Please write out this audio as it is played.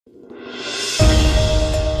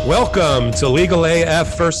Welcome to Legal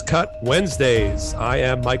AF First Cut Wednesdays. I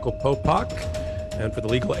am Michael Popok, and for the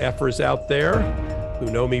legal AFers out there who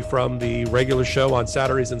know me from the regular show on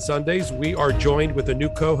Saturdays and Sundays, we are joined with a new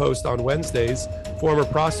co-host on Wednesdays, former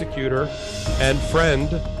prosecutor and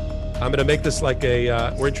friend. I'm going to make this like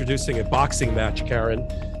we're introducing a boxing match, Karen.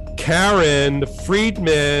 Karen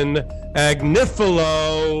Friedman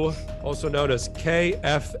Agnifilo, also known as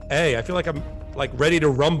KFA. I feel like I'm ready to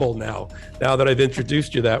rumble now that I've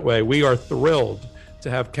introduced you that way. We are thrilled to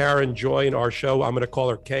have Karen join our show. I'm going to call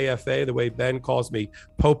her KFA the way Ben calls me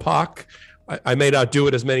Popok. I may not do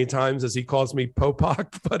it as many times as he calls me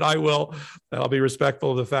Popok, but I'll be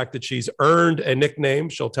respectful of the fact that she's earned a nickname.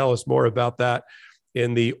 She'll tell us more about that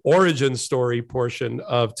in the origin story portion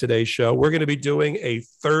of today's show. We're going to be doing a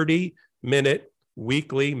 30-minute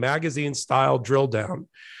weekly magazine-style drill down.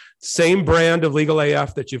 Same brand of Legal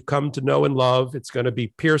AF that you've come to know and love. It's going to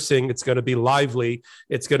be piercing. It's going to be lively.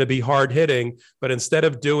 It's going to be hard hitting. But instead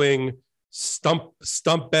of doing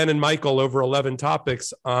stump Ben and Michael over 11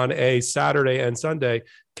 topics on a Saturday and Sunday,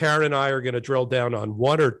 Karen and I are going to drill down on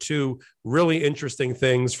one or two really interesting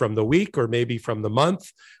things from the week or maybe from the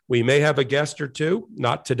month. We may have a guest or two,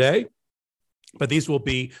 not today, but these will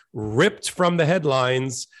be ripped from the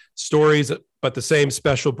headlines stories, but the same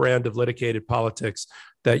special brand of litigated politics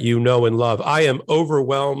that you know and love. I am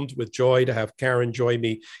overwhelmed with joy to have Karen join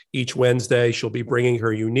me each Wednesday. She'll be bringing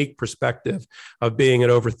her unique perspective of being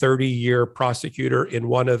an over 30-year prosecutor in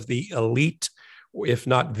one of the elite, if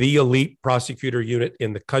not the elite prosecutor unit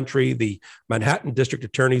in the country, the Manhattan District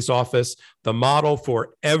Attorney's Office, the model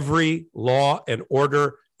for every Law and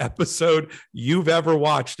Order episode you've ever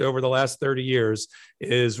watched over the last 30 years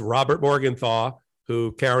is Robert Morgenthau,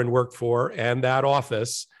 who Karen worked for, and that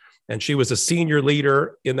office. And she was a senior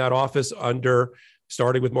leader in that office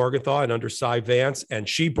starting with Morgenthau and under Cy Vance. And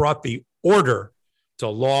she brought the order to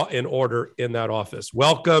Law and Order in that office.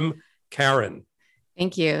 Welcome, Karen.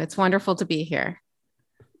 Thank you. It's wonderful to be here.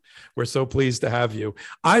 We're so pleased to have you.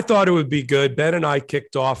 I thought it would be good. Ben and I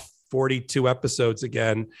kicked off 42 episodes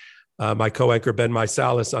again. My co-anchor, Ben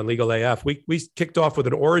Meisalis on Legal AF. We kicked off with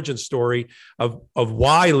an origin story of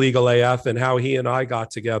why Legal AF and how he and I got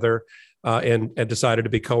together and decided to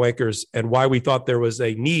be co-anchors, and why we thought there was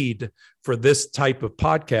a need for this type of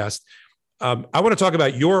podcast. I want to talk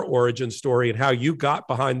about your origin story and how you got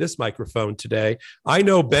behind this microphone today. I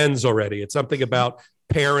know Ben's already. It's something about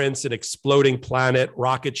parents, an exploding planet,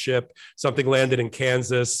 rocket ship, something landed in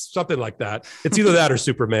Kansas, something like that. It's either that or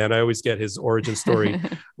Superman. I always get his origin story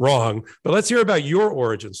wrong. But let's hear about your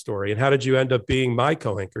origin story and how did you end up being my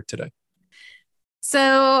co-anchor today? So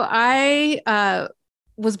I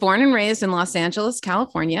was born and raised in Los Angeles,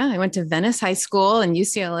 California. I went to Venice High School and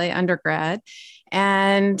UCLA undergrad.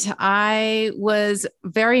 And I was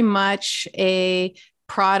very much a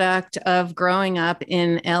product of growing up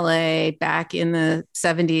in LA back in the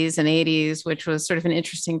 70s and 80s, which was sort of an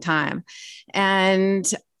interesting time.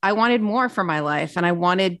 And I wanted more for my life, and I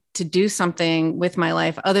wanted to do something with my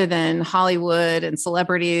life other than Hollywood and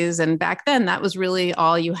celebrities. And back then, that was really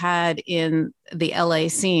all you had in the LA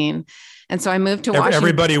scene. And so I moved to Washington.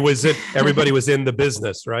 Everybody was in the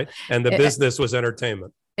business, right? And the business was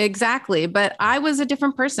entertainment. Exactly. But I was a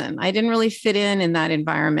different person. I didn't really fit in that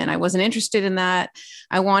environment. I wasn't interested in that.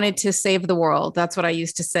 I wanted to save the world. That's what I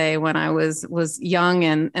used to say when I was young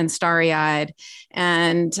and starry-eyed.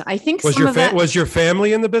 And I think was your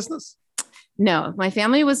family in the business? No, my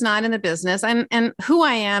family was not in the business. And who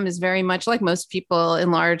I am is very much like most people,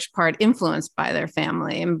 in large part influenced by their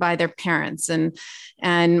family and by their parents. And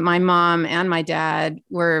my mom and my dad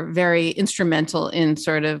were very instrumental in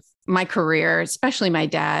sort of my career, especially my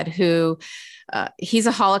dad, who he's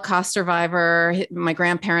a Holocaust survivor. My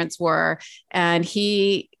grandparents were, and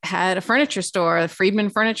he had a furniture store, the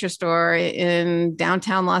Friedman Furniture Store in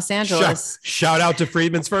downtown Los Angeles. Shout out to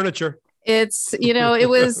Friedman's Furniture. It's,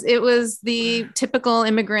 it was the typical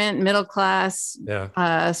immigrant middle class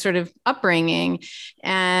sort of upbringing.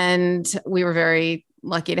 And we were very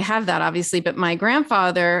lucky to have that, obviously. But my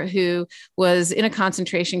grandfather, who was in a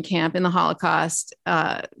concentration camp in the Holocaust,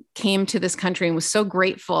 came to this country and was so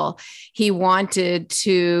grateful. He wanted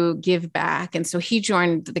to give back. And so he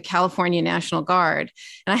joined the California National Guard.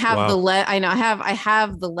 And I have I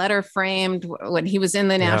have the letter framed when he was in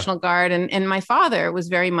the National Guard. And my father was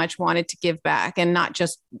very much wanted to give back and not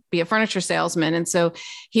just be a furniture salesman. And so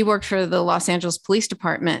he worked for the Los Angeles Police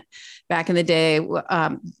Department back in the day,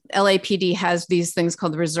 LAPD has these things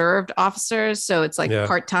called reserved officers. So it's like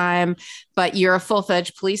part-time, but you're a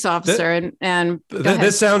full-fledged police officer.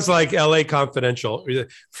 This sounds like LA Confidential.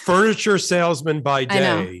 Furniture salesman by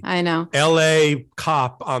day. I know. LA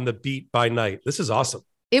cop on the beat by night. This is awesome.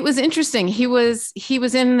 It was interesting. He was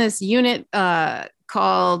in this unit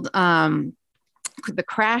called the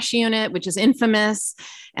Crash Unit, which is infamous,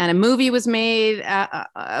 and a movie was made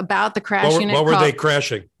about the Crash Unit. What were they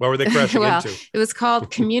crashing? What were they crashing into? It was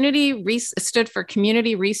called stood for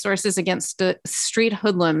Community Resources Against Street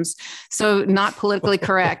Hoodlums. So not politically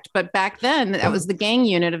correct, but back then that was the gang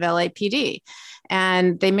unit of LAPD.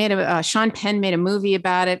 And they made Sean Penn made a movie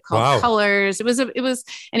about it called Colors. It was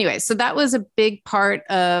anyway. So that was a big part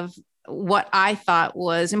of what I thought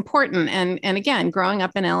was important. And again, growing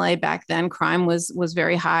up in LA back then, crime was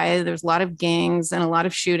very high. There's a lot of gangs and a lot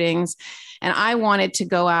of shootings. And I wanted to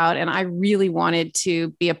go out and I really wanted to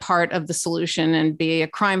be a part of the solution and be a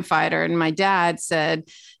crime fighter. And my dad said,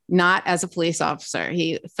 not as a police officer.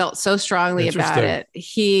 He felt so strongly about it.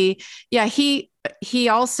 He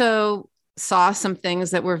also saw some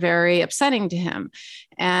things that were very upsetting to him.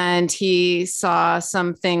 And he saw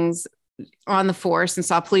some things on the force and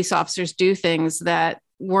saw police officers do things that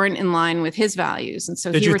weren't in line with his values. And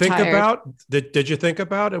so did you think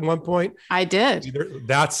about at one point? I did. Either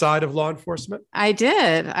that side of law enforcement? I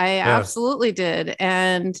did. I absolutely did.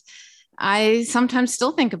 And I sometimes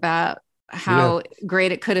still think about how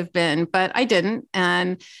great it could have been, but I didn't.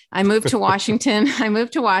 And I moved to Washington. I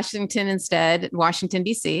moved to Washington instead, Washington,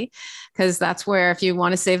 D.C., because that's where, if you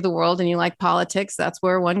want to save the world and you like politics, that's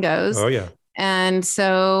where one goes. Oh, yeah. And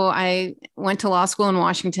so I went to law school in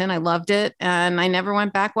Washington. I loved it. And I never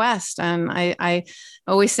went back west. And I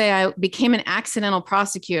always say I became an accidental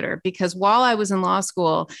prosecutor because while I was in law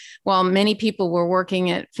school, while many people were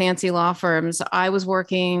working at fancy law firms, I was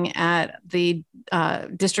working at the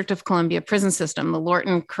District of Columbia prison system, the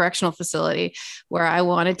Lorton Correctional Facility, where I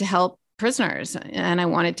wanted to help prisoners and I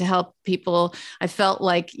wanted to help people. I felt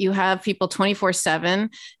like you have people 24/7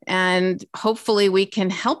 and hopefully we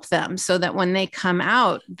can help them so that when they come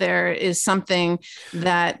out, there is something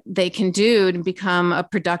that they can do to become a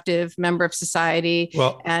productive member of society.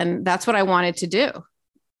 Well, and that's what I wanted to do.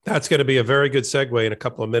 That's going to be a very good segue in a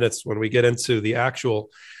couple of minutes when we get into the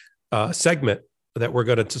actual segment that we're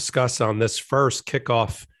going to discuss on this first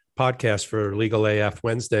kickoff podcast for Legal AF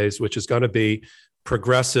Wednesdays, which is going to be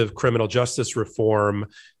progressive criminal justice reform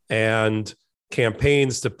and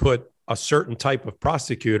campaigns to put a certain type of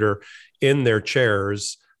prosecutor in their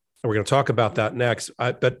chairs. And we're going to talk about that next.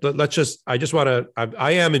 I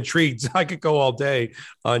am intrigued. I could go all day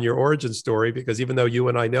on your origin story because even though you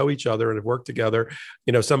and I know each other and have worked together,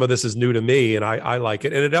 some of this is new to me and I like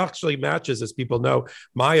it. And it actually matches, as people know,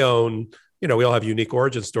 my own. We all have unique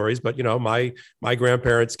origin stories, but, my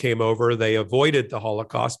grandparents came over. They avoided the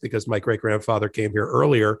Holocaust because my great-grandfather came here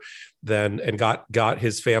earlier and got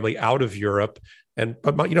his family out of Europe.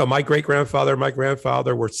 But my great-grandfather and my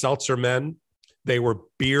grandfather were seltzer men. They were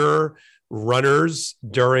beer runners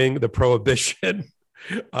during the Prohibition.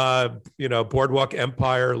 Boardwalk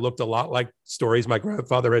Empire looked a lot like stories my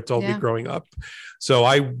grandfather had told me growing up. So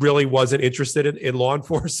I really wasn't interested in law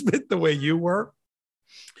enforcement the way you were.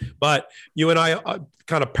 But you and I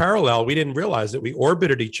kind of parallel. We didn't realize that we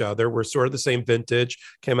orbited each other. We're sort of the same vintage,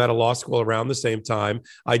 came out of law school around the same time.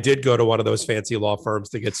 I did go to one of those fancy law firms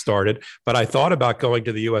to get started, but I thought about going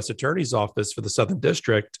to the U.S. Attorney's Office for the Southern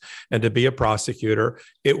District and to be a prosecutor.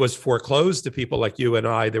 It was foreclosed to people like you and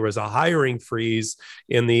I. There was a hiring freeze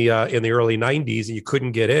in the early 90s and you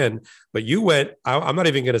couldn't get in, but you went, I'm not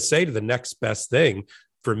even going to say to the next best thing.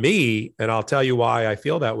 For me, and I'll tell you why I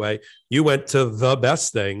feel that way, you went to the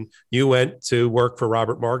best thing. You went to work for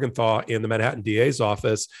Robert Morgenthau in the Manhattan DA's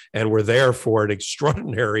office and were there for an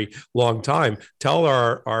extraordinary long time. Tell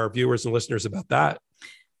our viewers and listeners about that.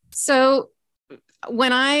 So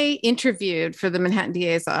when I interviewed for the Manhattan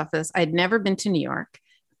DA's office, I'd never been to New York.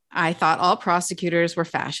 I thought all prosecutors were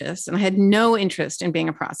fascists and I had no interest in being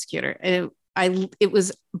a prosecutor. It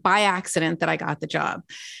was by accident that I got the job.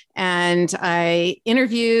 And I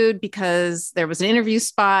interviewed because there was an interview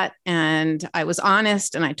spot and I was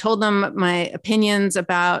honest and I told them my opinions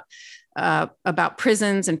about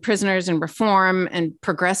prisons and prisoners and reform and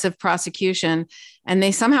progressive prosecution. And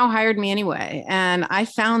they somehow hired me anyway. And I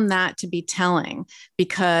found that to be telling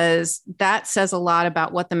because that says a lot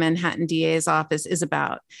about what the Manhattan DA's office is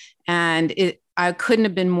about. And I couldn't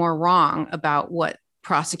have been more wrong about what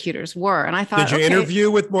prosecutors were. And I thought, did you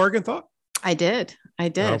interview with Morgenthau? I did.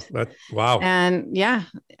 Wow. And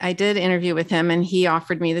I did interview with him and he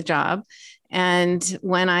offered me the job. And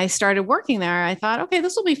when I started working there, I thought, okay,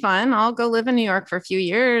 this will be fun. I'll go live in New York for a few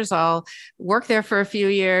years. I'll work there for a few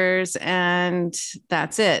years, and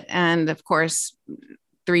that's it. And of course,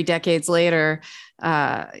 3 decades later,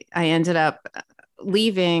 I ended up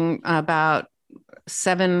leaving about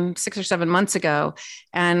 6 or 7 months ago.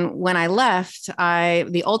 And when I left,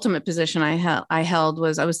 the ultimate position I held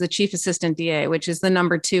was I was the chief assistant DA, which is the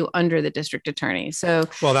number 2 under the district attorney. So,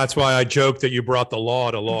 well, that's why I joked that you brought the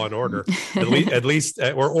law to Law and Order, at least,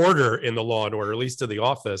 or order in the Law and Order, at least to the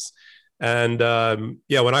office. And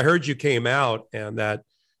yeah, when I heard you came out and that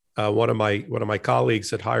one of my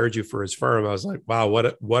colleagues had hired you for his firm, I was like, wow,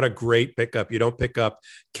 what a great pickup. You don't pick up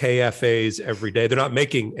KFAs every day. They're not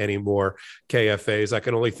making any more KFAs. I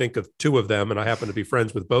can only think of 2 of them, and I happen to be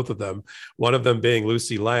friends with both of them. One of them being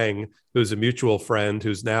Lucy Lang, who's a mutual friend,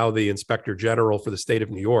 who's now the Inspector General for the state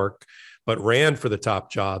of New York, but ran for the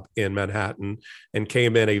top job in Manhattan and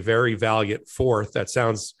came in a very valiant 4th. That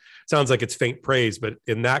sounds like it's faint praise, but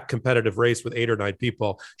in that competitive race with 8 or 9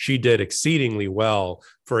 people, she did exceedingly well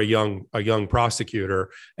for a young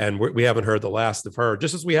prosecutor. And we haven't heard the last of her,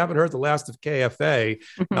 just as we haven't heard the last of KFA,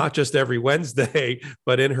 not just every Wednesday,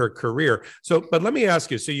 but in her career. So, but let me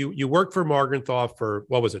ask you, so you worked for Morgenthau for,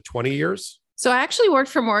 what was it, 20 years? So I actually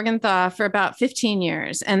worked for Morgenthau for about 15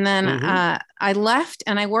 years. And then I left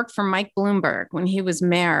and I worked for Mike Bloomberg when he was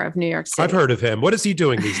mayor of New York City. I've heard of him. What is he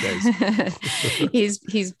doing these days?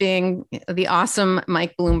 He's being the awesome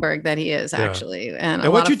Mike Bloomberg that he is, actually. Yeah.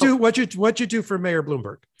 And what you do for Mayor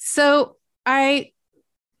Bloomberg? So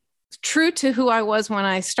true to who I was when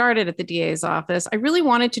I started at the DA's office, I really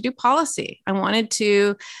wanted to do policy. I wanted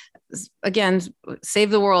to, again, save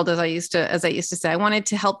the world, as I used to say. I wanted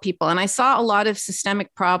to help people. And I saw a lot of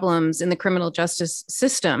systemic problems in the criminal justice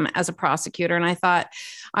system as a prosecutor. And I thought,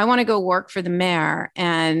 I want to go work for the mayor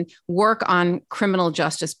and work on criminal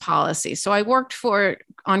justice policy. So I worked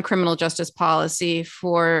on criminal justice policy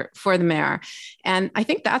for the mayor. And I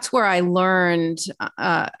think that's where I learned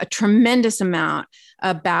a tremendous amount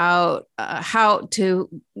about how to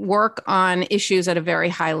work on issues at a very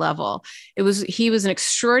high level. He was an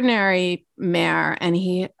extraordinary mayor, and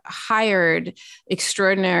he hired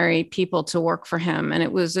extraordinary people to work for him. And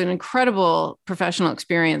it was an incredible professional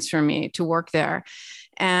experience for me to work there.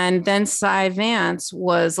 And then Cy Vance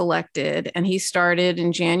was elected, and he started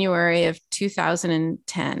in January of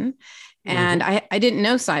 2010. And I didn't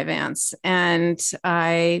know Cy Vance, and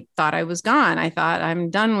I thought I was gone. I thought,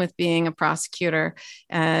 I'm done with being a prosecutor.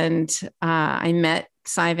 And I met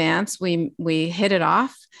Cy Vance. We hit it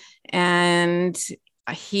off, and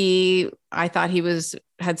I thought he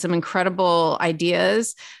had some incredible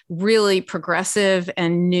ideas, really progressive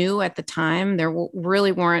and new at the time. There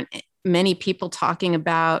really weren't many people talking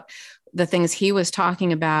about the things he was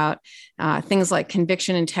talking about, things like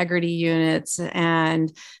conviction integrity units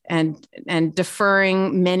and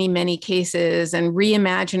deferring many cases and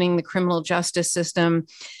reimagining the criminal justice system.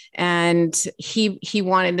 And he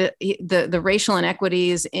wanted the racial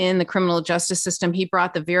inequities in the criminal justice system. He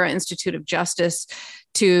brought the Vera Institute of Justice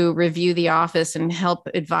to review the office and help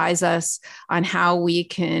advise us on how we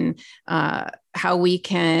can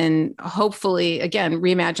hopefully, again,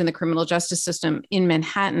 reimagine the criminal justice system in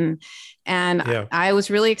Manhattan. And I was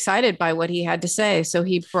really excited by what he had to say. So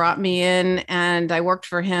he brought me in, and I worked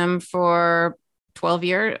for him for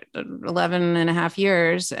 11 and a half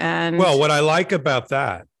years. And well, what I like about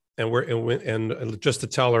that, and just to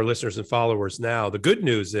tell our listeners and followers now, the good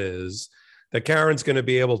news is that Karen's going to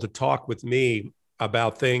be able to talk with me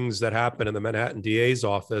about things that happen in the Manhattan DA's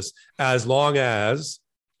office, as long as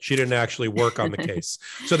she didn't actually work on the case.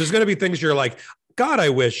 So there's going to be things you're like, God, I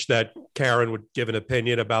wish that Karen would give an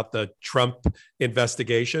opinion about the Trump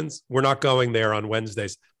investigations. We're not going there on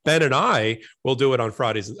Wednesdays. Ben and I will do it on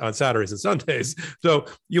Fridays, on Saturdays and Sundays. So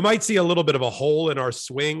you might see a little bit of a hole in our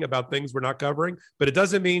swing about things we're not covering, but it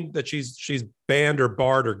doesn't mean that she's banned or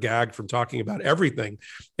barred or gagged from talking about everything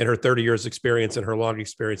in her 30 years experience and her long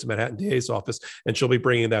experience in Manhattan DA's office. And she'll be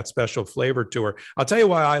bringing that special flavor to her. I'll tell you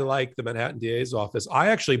why I like the Manhattan DA's office. I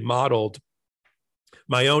actually modeled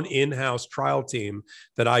my own in-house trial team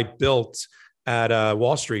that I built at a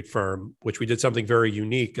Wall Street firm, which we did something very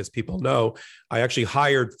unique. As people know, I actually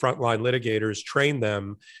hired frontline litigators, trained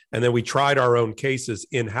them, and then we tried our own cases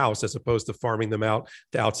in-house as opposed to farming them out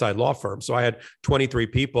to outside law firms. So I had 23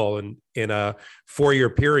 people, and in a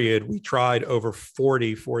 4-year period, we tried over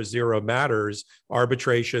 40 matters,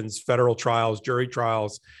 arbitrations, federal trials, jury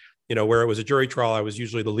trials. You know, where it was a jury trial, I was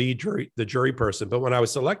usually the jury person. But when I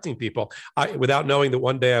was selecting people, without knowing that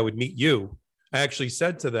one day I would meet you, I actually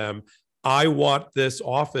said to them, I want this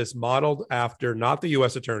office modeled after not the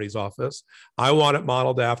U.S. Attorney's Office. I want it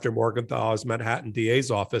modeled after Morgenthal's Manhattan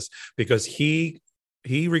DA's office, because he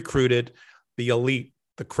recruited the elite,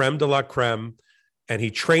 the creme de la creme, and he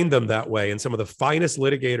trained them that way. And some of the finest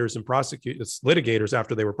litigators and litigators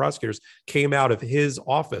after they were prosecutors came out of his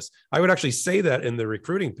office. I would actually say that in the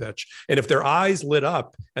recruiting pitch. And if their eyes lit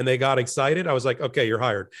up and they got excited, I was like, okay, you're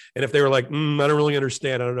hired. And if they were like, I don't really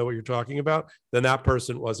understand, I don't know what you're talking about, then that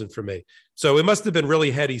person wasn't for me. So it must have been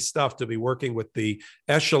really heady stuff to be working with the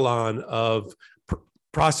echelon of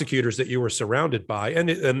prosecutors that you were surrounded by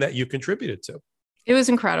and that you contributed to. It was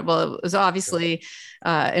incredible. It was obviously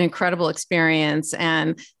an incredible experience,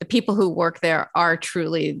 and the people who work there are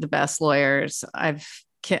truly the best lawyers I've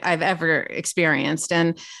ever experienced,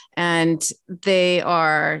 and they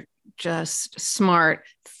are just smart,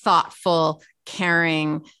 thoughtful,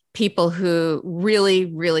 caring people who really,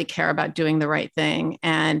 really care about doing the right thing,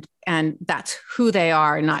 and that's who they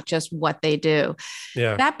are, not just what they do.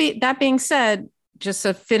 Yeah. That being said, just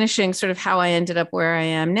so finishing sort of how I ended up where I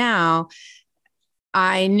am now.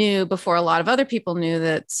 I knew before a lot of other people knew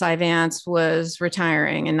that Cy Vance was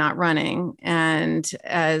retiring and not running. And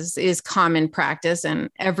as is common practice, and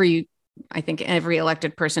I think every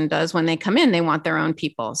elected person does when they come in, they want their own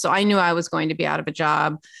people. So I knew I was going to be out of a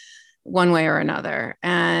job one way or another.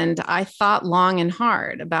 And I thought long and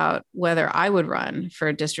hard about whether I would run for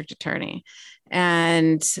a district attorney.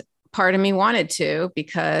 And part of me wanted to,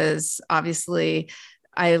 because obviously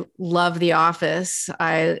I love the office.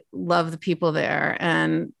 I love the people there,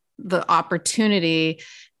 and the opportunity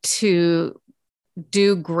to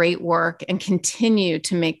do great work and continue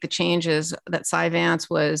to make the changes that Cy Vance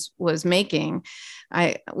was making.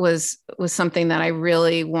 Was something that I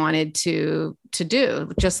really wanted to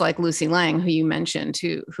do, just like Lucy Lang, who you mentioned,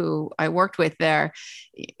 who I worked with there.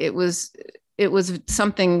 It was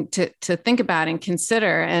something to think about and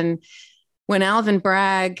consider. And when Alvin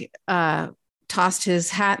Bragg tossed his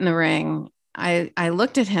hat in the ring, I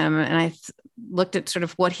looked at him and I looked at sort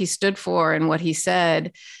of what he stood for and what he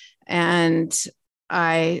said. And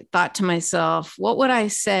I thought to myself, what would I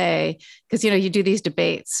say? Because, you do these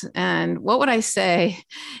debates, and what would I say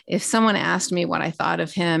if someone asked me what I thought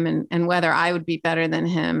of him and whether I would be better than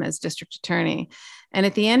him as district attorney? And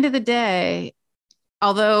at the end of the day,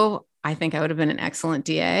 although I think I would have been an excellent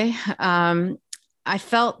DA, I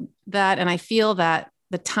felt that, and I feel that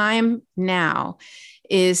the time now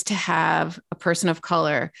is to have a person of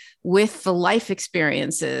color with the life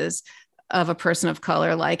experiences of a person of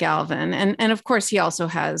color like Alvin. And of course, he also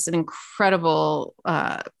has an incredible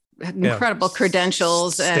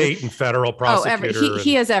credentials, state and federal prosecutor.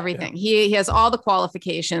 He has everything. Yeah. He has all the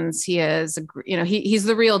qualifications. He has, he's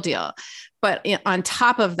the real deal. But on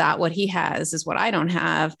top of that, what he has is what I don't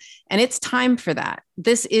have. And it's time for that.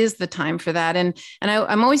 This is the time for that. And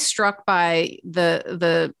I'm always struck by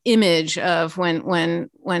the image of when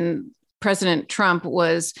President Trump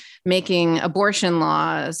was making abortion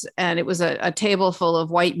laws, and it was a table full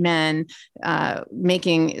of white men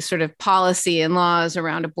making sort of policy and laws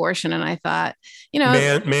around abortion. And I thought,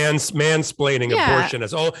 mansplaining abortion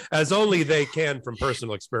as only they can from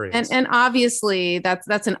personal experience. And obviously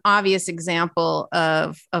that's an obvious example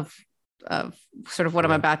of sort of what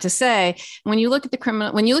I'm about to say. When you look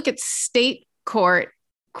at when you look at state court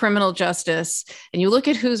criminal justice, and you look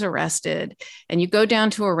at who's arrested, and you go down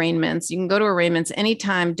to arraignments, you can go to arraignments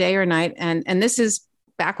anytime, day or night. And this is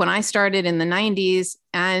back when I started in the 90s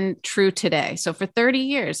and true today. So for 30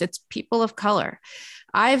 years, it's people of color.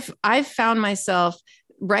 I've found myself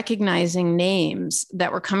recognizing names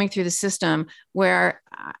that were coming through the system where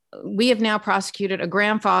we have now prosecuted a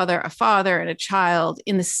grandfather, a father, and a child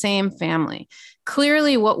in the same family.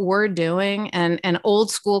 Clearly, what we're doing, and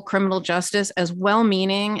old school criminal justice, as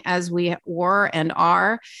well-meaning as we were and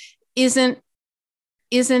are, isn't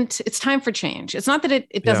it's time for change. It's not that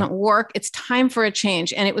it doesn't work. It's time for a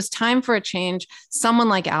change. And it was time for a change, someone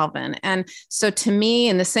like Alvin. And so to me,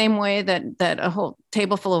 in the same way that a whole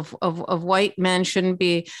table full of white men shouldn't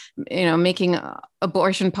be, making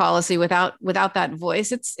abortion policy without that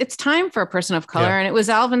voice, it's time for a person of color. And it was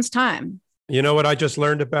Alvin's time. You know what I just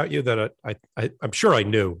learned about you that I'm sure I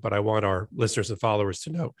knew, but I want our listeners and followers to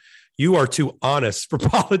know. You are too honest for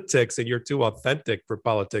politics, and you're too authentic for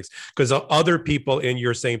politics, because other people in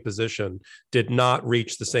your same position did not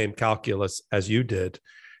reach the same calculus as you did.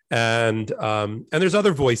 And there's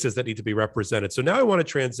other voices that need to be represented. So now I want to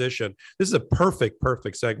transition. This is a perfect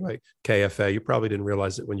segue, KFA. You probably didn't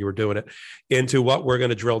realize it when you were doing it, into what we're going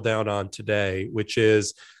to drill down on today, which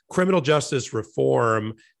is criminal justice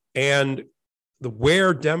reform and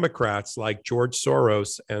where Democrats like George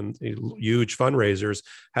Soros and huge fundraisers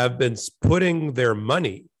have been putting their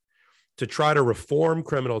money to try to reform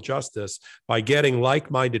criminal justice by getting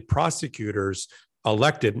like-minded prosecutors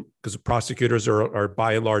elected, because prosecutors are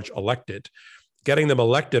by and large elected, getting them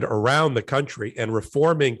elected around the country and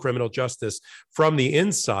reforming criminal justice from the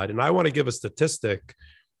inside. And I want to give a statistic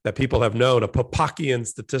that people have known, a Popakian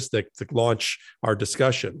statistic, to launch our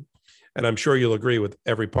discussion. And I'm sure you'll agree with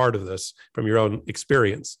every part of this from your own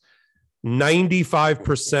experience.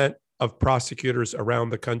 95% of prosecutors around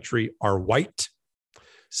the country are white.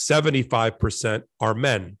 75% are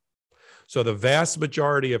men. So the vast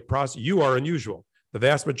majority of you are unusual. The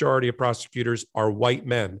vast majority of prosecutors are white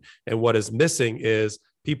men. And what is missing is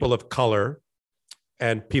people of color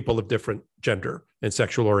and people of different gender and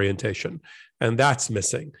sexual orientation. And that's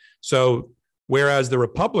missing. So whereas the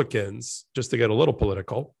Republicans, just to get a little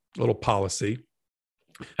political, a little policy,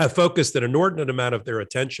 have focused an inordinate amount of their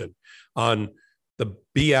attention on the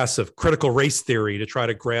BS of critical race theory to try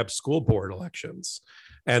to grab school board elections.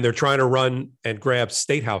 And they're trying to run and grab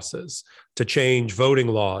state houses to change voting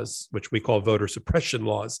laws, which we call voter suppression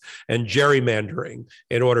laws, and gerrymandering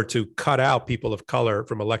in order to cut out people of color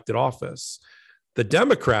from elected office. The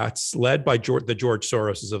Democrats, led by the George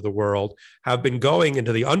Soroses of the world, have been going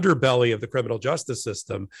into the underbelly of the criminal justice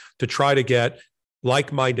system to try to get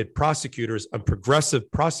like-minded prosecutors and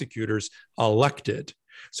progressive prosecutors elected.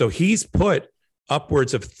 So he's put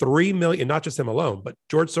upwards of $3 million, not just him alone, but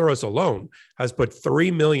George Soros alone has put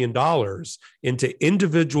 $3 million into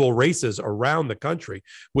individual races around the country,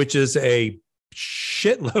 which is a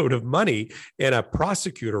shitload of money in a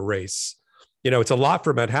prosecutor race. You know, it's a lot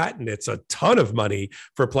for Manhattan. It's a ton of money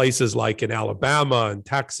for places like in Alabama and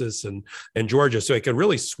Texas and Georgia. So it can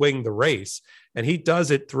really swing the race. And he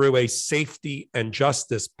does it through a safety and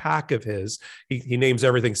justice pack of his. He names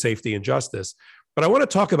everything safety and justice. But I want to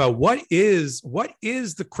talk about what is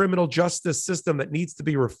the criminal justice system that needs to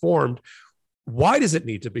be reformed? Why does it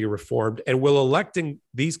need to be reformed? And will electing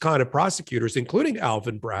these kind of prosecutors, including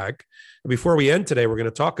Alvin Bragg, and before we end today, we're going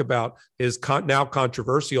to talk about his now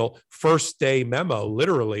controversial first day memo,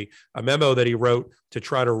 literally a memo that he wrote to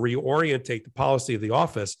try to reorientate the policy of the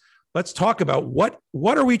office. Let's talk about what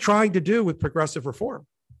are we trying to do with progressive reform?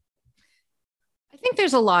 I think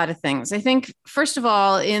there's a lot of things. I think, first of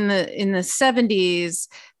all, in the 70s,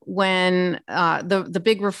 when the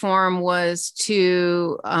big reform was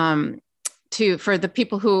for the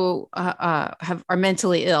people who are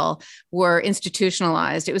mentally ill were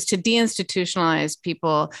institutionalized. It was to deinstitutionalize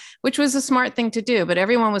people, which was a smart thing to do, but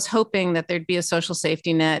everyone was hoping that there'd be a social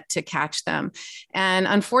safety net to catch them. And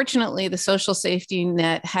unfortunately, the social safety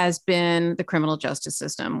net has been the criminal justice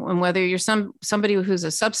system. And whether you're somebody who's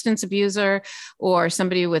a substance abuser or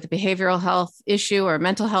somebody with a behavioral health issue or a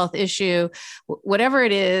mental health issue, whatever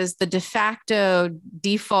it is, the de facto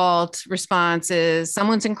default response is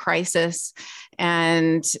someone's in crisis,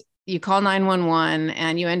 and you call 911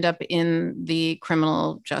 and you end up in the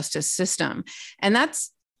criminal justice system. And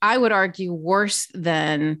that's, I would argue, worse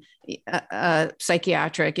than a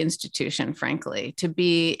psychiatric institution, frankly, to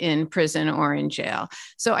be in prison or in jail.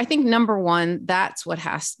 So I think number one, that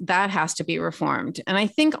has to be reformed. And I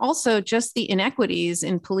think also just the inequities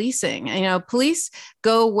in policing. You know, police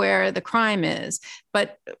go where the crime is,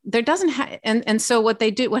 but there doesn't and so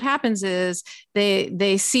what happens is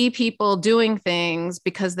they see people doing things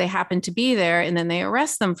because they happen to be there, and then they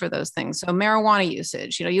arrest them for those things. So marijuana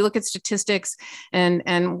usage, you know, you look at statistics,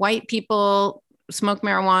 and white people smoke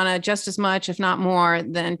marijuana just as much, if not more,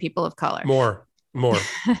 than people of color. More. But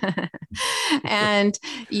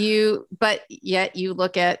yet you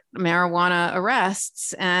look at marijuana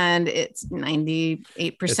arrests and it's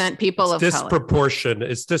 98% people of color.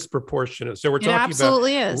 It's disproportionate. So we're talking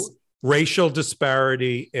absolutely about is. Racial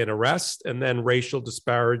disparity in arrest and then racial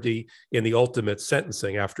disparity in the ultimate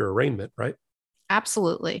sentencing after arraignment, right?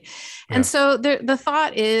 Absolutely. Yeah. And so the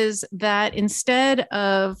thought is that instead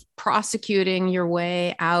of prosecuting your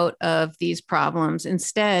way out of these problems,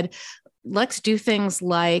 instead, let's do things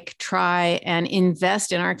like try and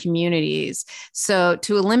invest in our communities. So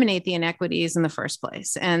to eliminate the inequities in the first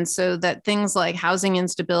place. And so that things like housing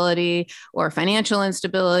instability or financial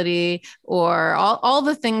instability or all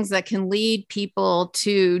the things that can lead people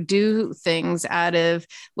to do things out of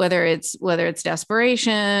whether it's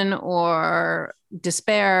desperation or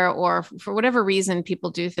despair or for whatever reason people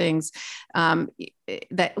do things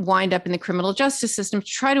that wind up in the criminal justice system, to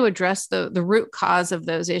try to address the root cause of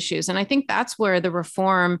those issues. And I think that's where the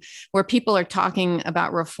reform, where people are talking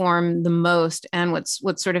about reform the most, and what's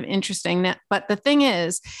sort of interesting. But the thing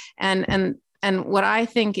is, and and what I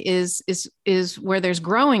think is where there's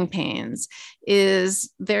growing pains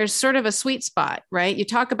is there's sort of a sweet spot, right? You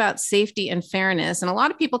talk about safety and fairness, and a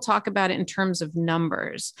lot of people talk about it in terms of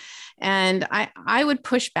numbers. And I would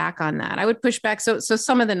push back on that. I would push back. So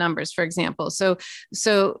some of the numbers, for example, so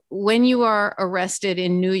when you are arrested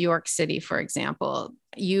in New York City, for example,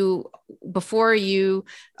 if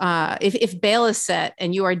bail is set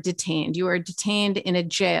and you are detained in a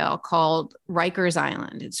jail called Rikers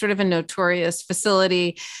Island. It's sort of a notorious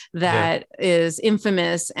facility that is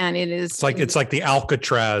infamous, and it's like the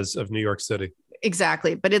Alcatraz of New York City.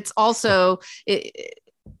 Exactly, but it's also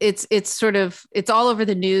it's all over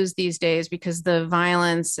the news these days because the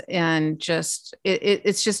violence and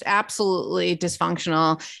it's just absolutely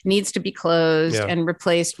dysfunctional, needs to be closed and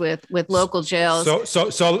replaced with local jails.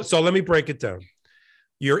 So let me break it down.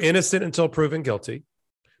 You're innocent until proven guilty,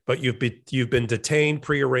 but you've been detained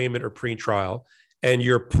pre-arraignment or pre-trial, and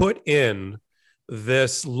you're put in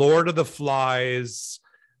this Lord of the Flies,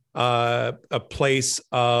 a place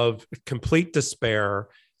of complete despair,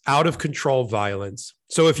 out of control violence.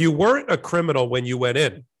 So if you weren't a criminal when you went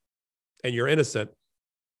in and you're innocent,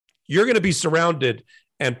 you're going to be surrounded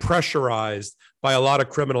and pressurized by a lot of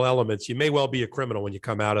criminal elements. You may well be a criminal when you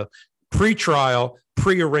come out of pre-trial,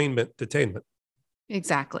 pre-arraignment detainment.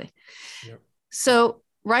 Exactly. Yep. So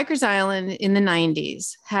Rikers Island in the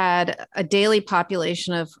 90s had a daily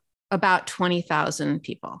population of about 20,000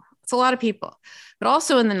 people. It's a lot of people. But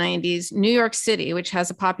also in the 90s, New York City, which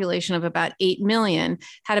has a population of about 8 million,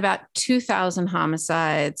 had about 2,000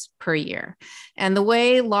 homicides per year. And the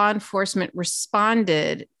way law enforcement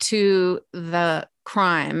responded to the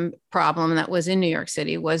crime problem that was in New York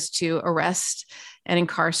City was to arrest and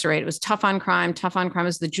incarcerate. It was tough on crime. Tough on crime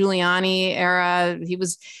was the Giuliani era. He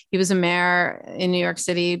was a mayor in New York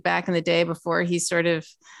City back in the day before he sort of,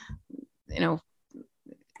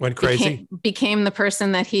 went crazy, became the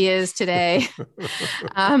person that he is today.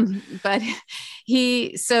 But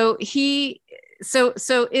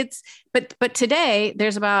today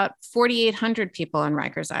there's about 4,800 people on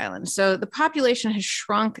Rikers Island. So the population has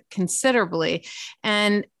shrunk considerably,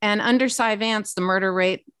 and under Cy Vance, the murder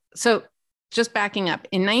rate. So just backing up,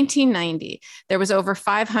 in 1990, there was over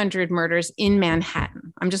 500 murders in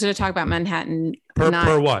Manhattan. I'm just going to talk about Manhattan. For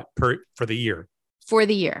the year? For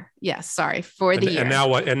the year. Yes. Sorry. For the year. And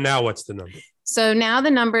now what's the number? So now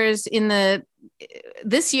the numbers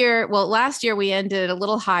this year, well, last year we ended a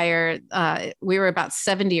little higher. We were about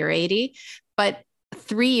 70 or 80, but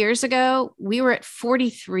 3 years ago we were at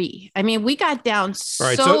 43. I mean, we got down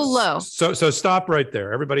low. So stop right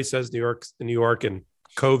there. Everybody says New York and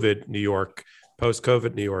COVID New York,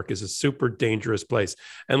 post-COVID New York is a super dangerous place.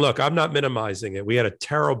 And look, I'm not minimizing it. We had a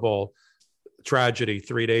terrible tragedy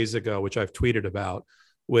 3 days ago, which I've tweeted about,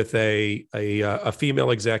 with a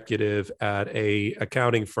female executive at a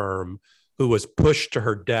accounting firm who was pushed to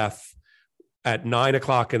her death at 9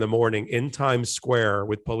 o'clock in the morning in Times Square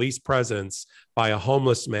with police presence by a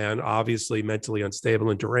homeless man, obviously mentally unstable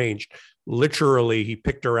and deranged. Literally, he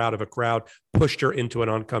picked her out of a crowd, pushed her into an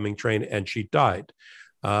oncoming train, and she died.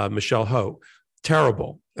 Michelle Ho.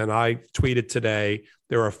 Terrible. And I tweeted today,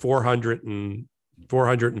 there are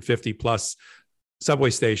 450 plus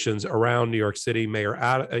subway stations around New York City. Mayor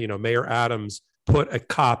Adams put a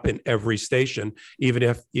cop in every station, even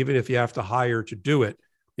if you have to hire to do it,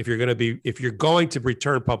 if you're going to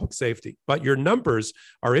return public safety. But your numbers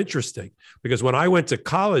are interesting, because when I went to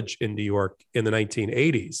college in New York in the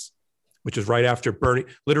 1980s, which is right after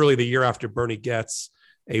literally the year after Bernie Goetz,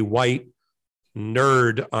 a white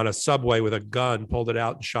nerd on a subway with a gun, pulled it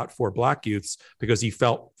out and shot 4 black youths because he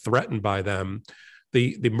felt threatened by them.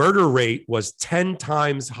 The murder rate was 10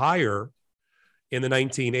 times higher in the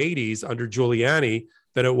 1980s under Giuliani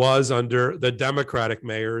than it was under the Democratic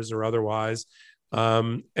mayors or otherwise.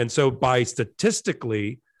 And so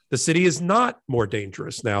statistically, the city is not more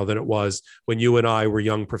dangerous now than it was when you and I were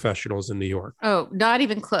young professionals in New York. Oh, not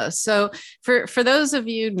even close. So for those of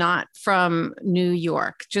you not from New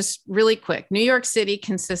York, just really quick, New York City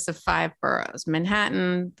consists of 5 boroughs: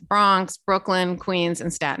 Manhattan, the Bronx, Brooklyn, Queens,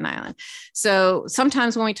 and Staten Island. So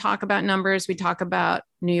sometimes when we talk about numbers, we talk about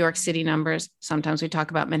New York City numbers. Sometimes we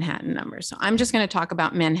talk about Manhattan numbers. So I'm just going to talk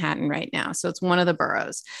about Manhattan right now. So it's one of the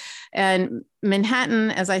boroughs. And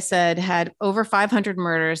Manhattan, as I said, had over 500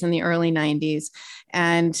 murders in the early 90s.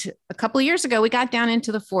 And a couple of years ago, we got down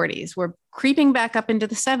into the 40s. We're creeping back up into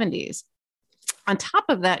the 70s. On top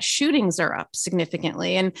of that, shootings are up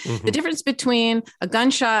significantly. And the difference between a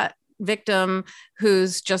gunshot victim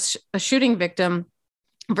who's just a shooting victim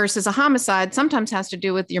versus a homicide sometimes has to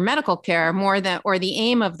do with your medical care or the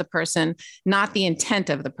aim of the person, not the intent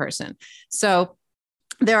of the person. So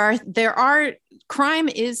there are crime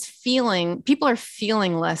is feeling, people are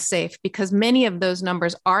feeling less safe because many of those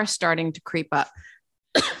numbers are starting to creep up.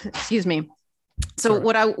 Excuse me. So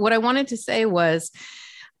what I wanted to say was,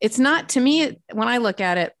 it's not, to me, when I look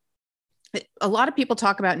at it, a lot of people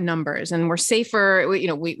talk about numbers and we're safer.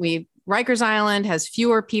 We Rikers Island has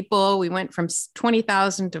fewer people. We went from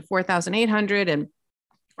 20,000 to 4,800 and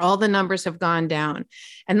all the numbers have gone down.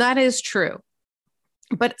 And that is true.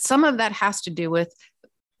 But some of that has to do with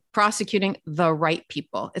prosecuting the right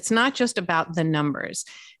people. It's not just about the numbers,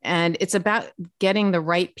 and it's about getting the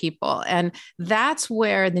right people. And that's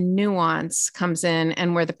where the nuance comes in,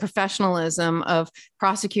 and where the professionalism of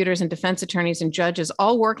prosecutors and defense attorneys and judges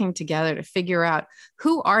all working together to figure out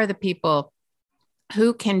who are the people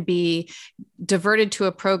who can be diverted to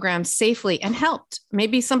a program safely and helped.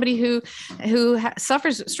 Maybe somebody who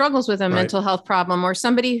struggles with a mental health problem, or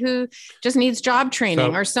somebody who just needs job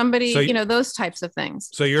training, or somebody, those types of things.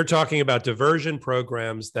 So you're talking about diversion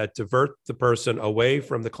programs that divert the person away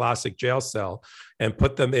from the classic jail cell and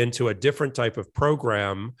put them into a different type of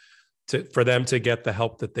program for them to get the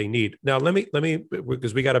help that they need. Now, let me,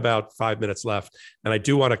 because we got about 5 minutes left, and I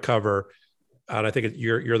do want to cover, and I think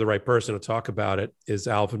you're the right person to talk about it, is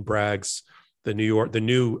Alvin Bragg's, the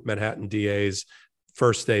new Manhattan DA's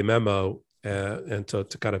first day memo, and to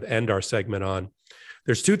kind of end our segment on.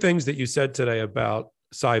 There's two things that you said today about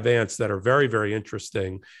Cy Vance that are very, very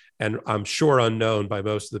interesting, and I'm sure unknown by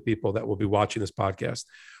most of the people that will be watching this podcast.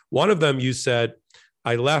 One of them, you said,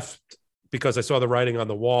 I left because I saw the writing on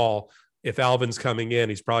the wall. If Alvin's coming in,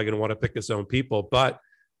 he's probably going to want to pick his own people. But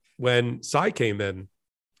when Cy came in,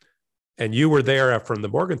 and you were there from the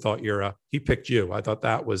Morgenthau era, he picked you. I thought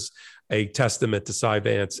that was a testament to Cy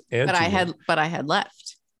Vance. But I had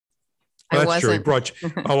left. Well, that's true. He brought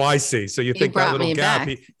you. Oh, I see. So you think that little gap?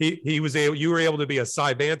 He was able. You were able to be a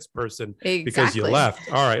Cy Vance person because you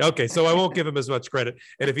left. All right. Okay. So I won't give him as much credit.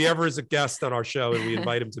 And if he ever is a guest on our show and we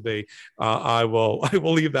invite him to be, I will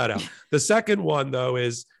leave that out. The second one, though,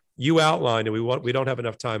 is you outlined, and we don't have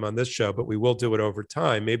enough time on this show, but we will do it over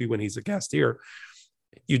time. Maybe when he's a guest here.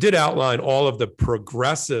 You did outline all of the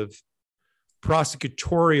progressive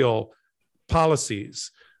prosecutorial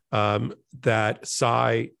policies that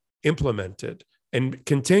Cy implemented and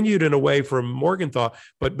continued in a way from Morgenthau,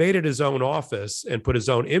 but made it his own office and put his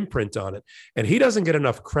own imprint on it. And he doesn't get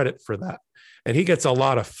enough credit for that. And he gets a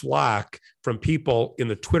lot of flack from people in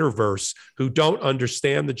the Twitterverse who don't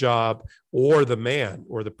understand the job or the man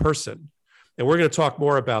or the person. And we're going to talk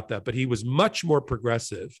more about that, but he was much more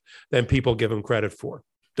progressive than people give him credit for.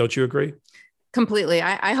 Don't you agree? Completely.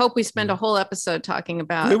 I hope we spend a whole episode talking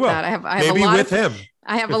about that. I have maybe a lot with him.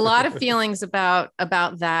 I have a lot of feelings about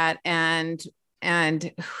that, and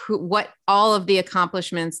what all of the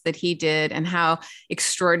accomplishments that he did and how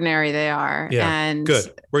extraordinary they are. Yeah, and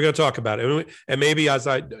good. We're going to talk about it, and maybe, as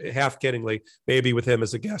I half kiddingly, maybe with him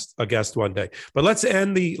as a guest one day. But let's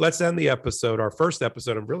end the episode, our first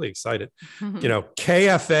episode. I'm really excited.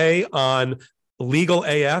 KFA on Legal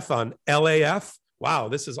AF on LAF. Wow,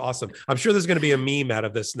 this is awesome. I'm sure there's going to be a meme out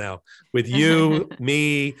of this now with you,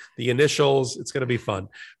 me, the initials. It's going to be fun.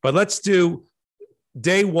 But let's do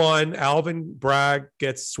day one. Alvin Bragg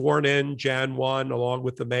gets sworn in Jan 1 along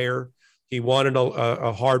with the mayor. He won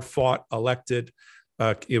a hard-fought elected.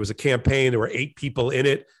 It was a campaign. There were 8 people in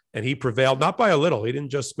it, and he prevailed, not by a little. He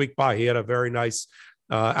didn't just squeak by. He had a very nice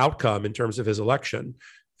outcome in terms of his election.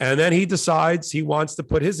 And then he decides he wants to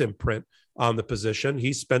put his imprint on the position.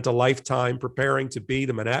 He spent a lifetime preparing to be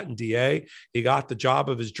the Manhattan DA. He got the job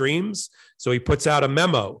of his dreams. So he puts out a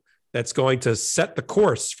memo that's going to set the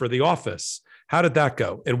course for the office. How did that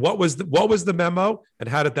go? And what was the memo, and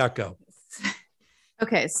how did that go?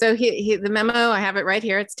 Okay, so the memo, I have it right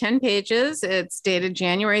here. It's 10 pages. It's dated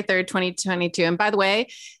January 3rd, 2022. And by the way,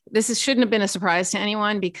 shouldn't have been a surprise to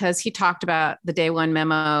anyone because he talked about the day one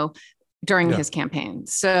memo during his campaign.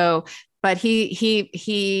 So, but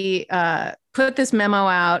he put this memo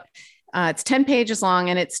out. It's 10 pages long,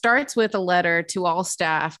 and it starts with a letter to all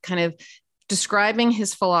staff, kind of describing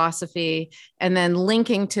his philosophy and then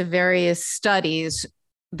linking to various studies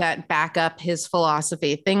that back up his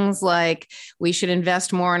philosophy. Things like we should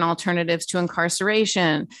invest more in alternatives to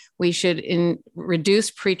incarceration. We should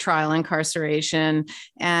reduce pretrial incarceration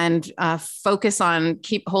and focus on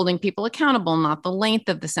keep holding people accountable, not the length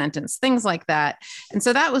of the sentence, things like that. And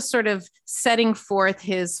so that was sort of setting forth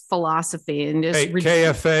his philosophy. And just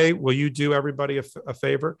KFA, will you do everybody a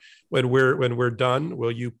favor when we're done?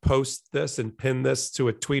 Will you post this and pin this to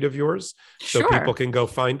a tweet of yours so people can go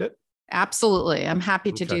find it? Absolutely. I'm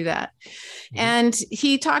happy to Okay. do that. Mhm. And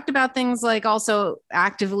he talked about things like also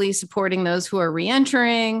actively supporting those who are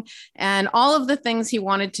reentering. And all of the things he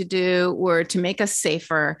wanted to do were to make us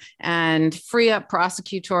safer and free up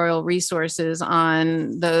prosecutorial resources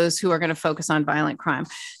on those who are going to focus on violent crime.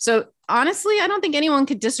 So honestly, I don't think anyone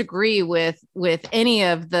could disagree with any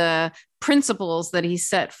of the principles that he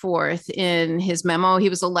set forth in his memo. He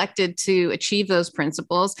was elected to achieve those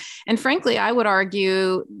principles. And frankly, I would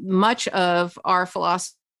argue much of our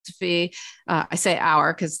philosophy, I say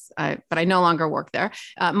our but I no longer work there.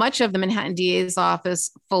 Much of the Manhattan DA's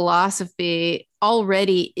office philosophy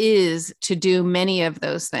already is to do many of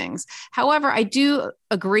those things. However, I do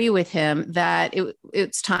agree with him that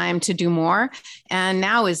it's time to do more, and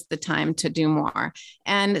now is the time to do more.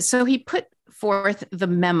 And so he put forth the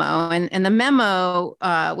memo, and the memo,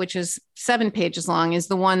 which is 7 pages long, is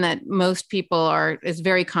the one that most people is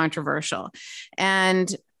very controversial.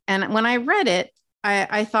 And when I read it,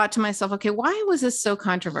 I thought to myself, okay, why was this so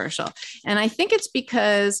controversial? And I think it's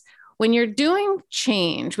because when you're doing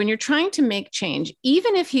change, when you're trying to make change,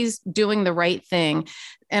 even if he's doing the right thing,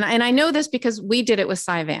 and I know this because we did it with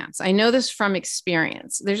Cy Vance. I know this from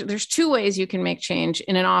experience. There's 2 ways you can make change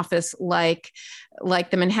in an office like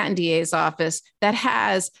the Manhattan DA's office that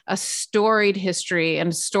has a storied history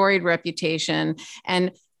and a storied reputation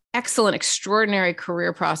and excellent, extraordinary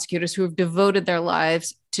career prosecutors who have devoted their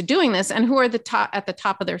lives to doing this and who are at the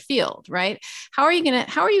top of their field, right? How are you going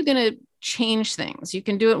to change things? You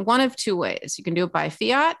can do it one of 2 ways. You can do it by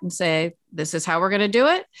fiat and say, this is how we're going to do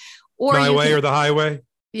it. Or My way or the highway?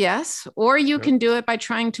 Yes. Or you can do it by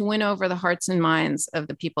trying to win over the hearts and minds of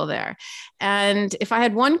the people there. And if I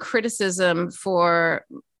had one criticism for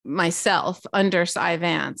myself under Cy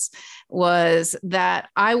Vance, was that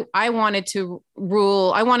I wanted to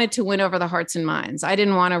rule. I wanted to win over the hearts and minds. I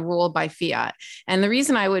didn't want to rule by fiat. And the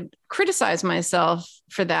reason I would criticize myself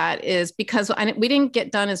for that is because we didn't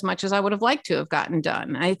get done as much as I would have liked to have gotten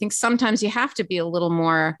done. I think sometimes you have to be a little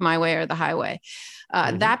more my way or the highway.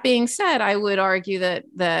 That being said, I would argue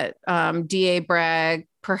that DA Bragg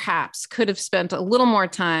perhaps could have spent a little more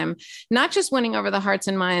time, not just winning over the hearts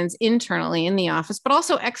and minds internally in the office, but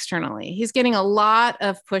also externally. He's getting a lot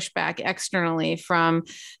of pushback externally from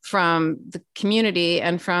the community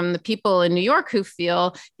and from the people in New York who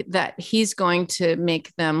feel that he's going to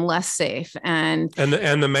make them less safe. And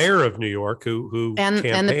the mayor of New York who and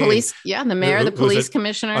the police, the mayor, the police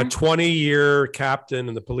commissioner, a 20-year captain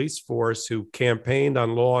in the police force who campaigned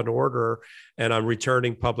on law and order and on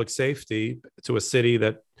returning public safety to a city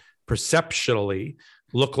that perceptually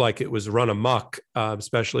looked like it was run amok,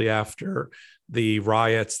 especially after the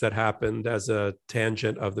riots that happened as a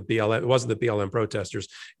tangent of the BLM. It wasn't the BLM protesters.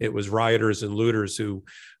 It was rioters and looters who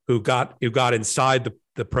got inside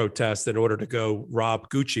the protest in order to go rob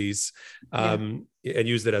Gucci's and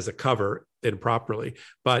used it as a cover improperly.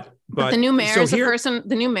 But the new mayor is a person.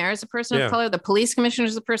 The new mayor is a person of color. The police commissioner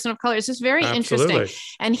is a person of color. It's just very interesting.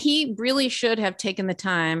 And he really should have taken the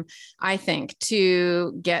time, I think,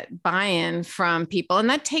 to get buy-in from people. And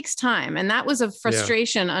that takes time. And that was a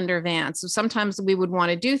frustration under Vance. So sometimes we would want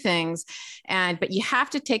to do things, but you have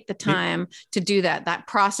to take the time to do that. That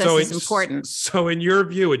process is important. So in your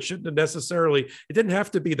view, it didn't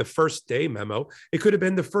have to be the first day memo. It could have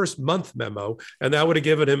been the first month memo. And that would have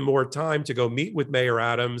given him more time to go meet with Mayor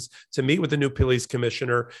Adams, to meet with the new police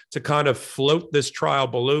commissioner, to kind of float this trial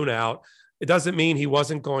balloon out. It doesn't mean he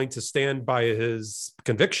wasn't going to stand by his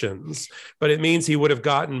convictions, but it means he would have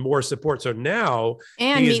gotten more support. So now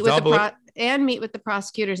meet with the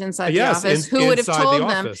prosecutors inside the office who would have told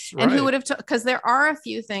them, and who would have, because there are a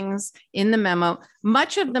few things in the memo.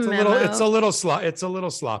 Much of the memo, it's a little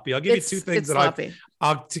sloppy. I'll give you 2 things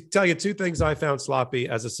I'll tell you 2 things I found sloppy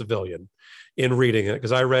as a civilian in reading it,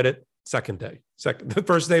 because I read it the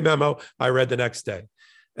first day memo, I read the next day.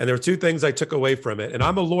 And there were 2 things I took away from it. And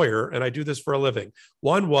I'm a lawyer and I do this for a living.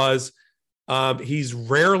 One was he's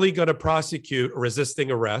rarely going to prosecute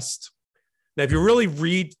resisting arrest. Now, if you really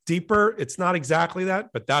read deeper, it's not exactly that,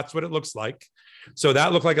 but that's what it looks like. So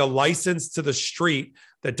that looked like a license to the street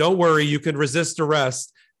that, don't worry, you can resist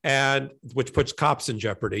arrest, and which puts cops in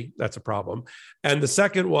jeopardy. That's a problem. And the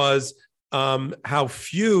second was how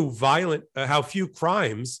few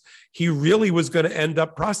crimes he really was going to end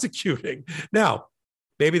up prosecuting. Now,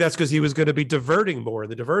 maybe that's because he was going to be diverting more in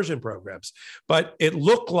the diversion programs, but it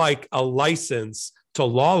looked like a license to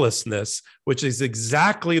lawlessness, which is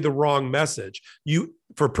exactly the wrong message.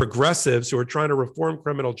 For progressives who are trying to reform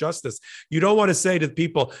criminal justice, you don't want to say to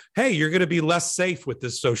people, hey, you're going to be less safe with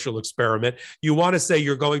this social experiment. You want to say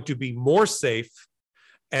you're going to be more safe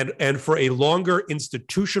and for a longer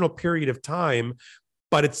institutional period of time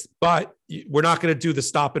but we're not going to do the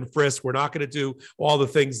stop and frisk. We're not going to do all the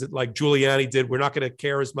things that like Giuliani did. We're not going to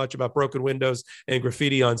care as much about broken windows and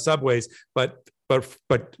graffiti on subways, but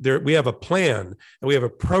we have a plan and we have a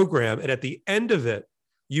program. And at the end of it,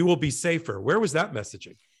 you will be safer. Where was that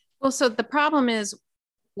messaging? Well, so the problem is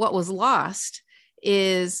what was lost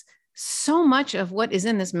is so much of what is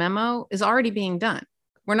in this memo is already being done.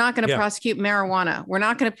 We're not going to prosecute marijuana. We're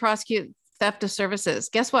not going to prosecute theft of services.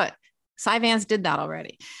 Guess what? Cy Vance did that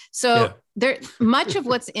already. So there, much of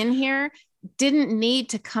what's in here didn't need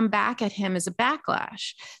to come back at him as a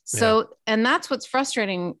backlash. So, and that's what's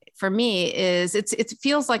frustrating for me is it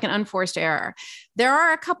feels like an unforced error. There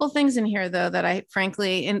are a couple things in here though, that I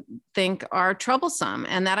frankly think are troublesome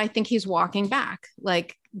and that I think he's walking back,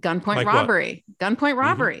 like gunpoint robbery,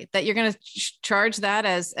 that you're going to charge that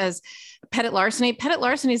as petty larceny. Petty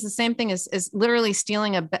larceny is the same thing as literally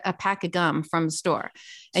stealing a pack of gum from the store.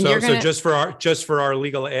 And so just for our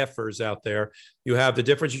legal AFers out there, you have the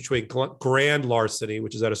difference between grand larceny,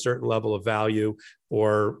 which is at a certain level of value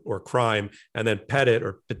or crime, and then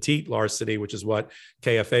petite larceny, which is what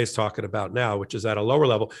KFA is talking about now, which is at a lower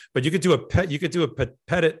level. But you could do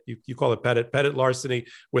you call it petite larceny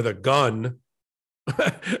with a gun.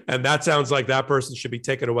 And that sounds like that person should be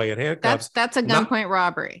taken away in handcuffs. That's a gunpoint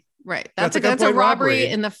robbery. Right. That's a robbery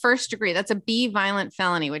in the first degree. That's a B violent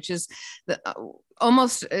felony, which is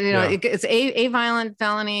almost, it's a violent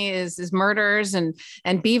felony is murders and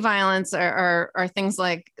B violence are things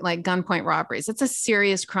like gunpoint robberies. It's a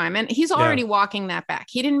serious crime. And he's already walking that back.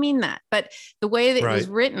 He didn't mean that. But the way that it was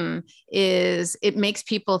written is it makes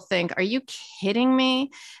people think, are you kidding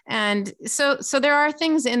me? And so there are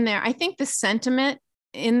things in there. I think the sentiment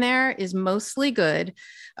in there is mostly good.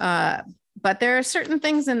 But there are certain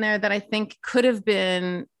things in there that I think could have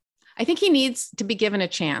been, I think he needs to be given a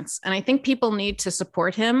chance. And I think people need to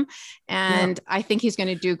support him. And I think he's going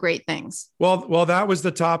to do great things. Well, that was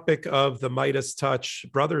the topic of the Midas Touch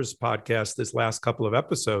Brothers podcast this last couple of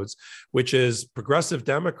episodes, which is progressive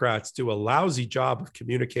Democrats do a lousy job of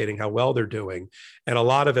communicating how well they're doing. And a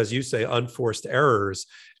lot of, as you say, unforced errors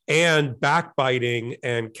and backbiting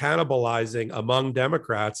and cannibalizing among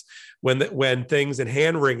Democrats when things and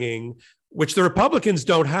hand-wringing, which the Republicans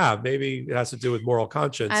don't have. Maybe it has to do with moral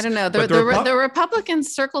conscience. I don't know. The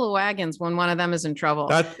Republicans circle the wagons when one of them is in trouble.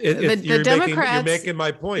 The Democrats, you're making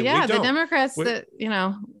my point. Yeah, the Democrats,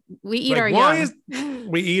 we eat our young.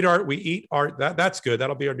 We eat our. That's good.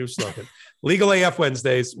 That'll be our new slogan. Legal AF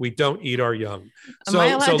Wednesdays. We don't eat our young. Am I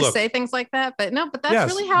allowed to say things like that? But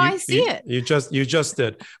that's really how I see it. You just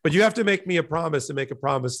did. But you have to make me a promise and make a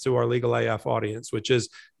promise to our Legal AF audience, which is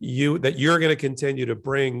that you're going to continue to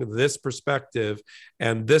bring this perspective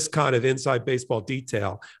and this kind of inside baseball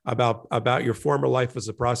detail about your former life as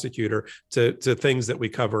a prosecutor to things that we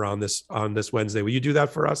cover on this Wednesday. Will you do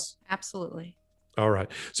that for us? Absolutely. All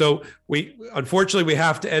right. So unfortunately we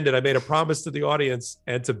have to end it. I made a promise to the audience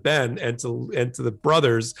and to Ben and to the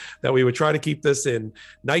brothers that we would try to keep this in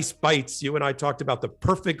nice bites. You and I talked about the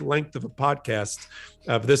perfect length of a podcast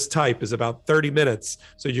of this type is about 30 minutes.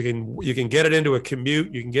 So you can get it into a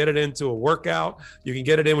commute, you can get it into a workout, you can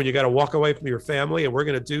get it in when you got to walk away from your family, and we're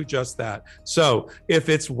going to do just that. So if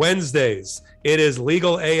it's Wednesdays, it is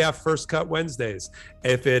Legal AF First Cut Wednesdays.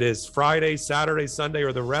 If it is Friday, Saturday, Sunday,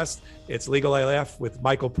 or the rest, it's Legal AF with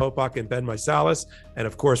Michael Popok and Ben Meiselas. And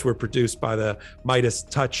of course, we're produced by the Midas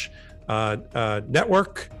Touch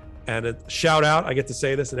Network. And a shout out, I get to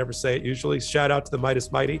say this, I never say it usually. Shout out to the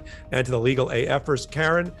Midas Mighty and to the Legal AFers.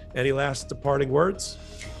 Karen, any last departing words?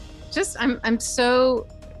 I'm so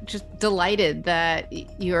just delighted that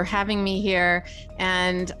you're having me here.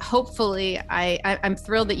 And hopefully I'm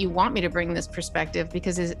thrilled that you want me to bring this perspective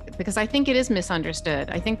because I think it is misunderstood.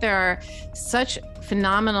 I think there are such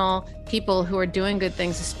phenomenal people who are doing good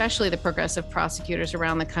things, especially the progressive prosecutors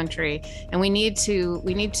around the country. And we need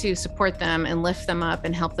to support them and lift them up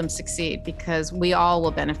and help them succeed because we all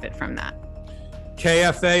will benefit from that.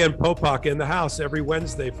 KFA and Popok in the house every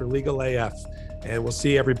Wednesday for Legal AF. And we'll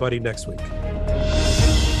see everybody next week.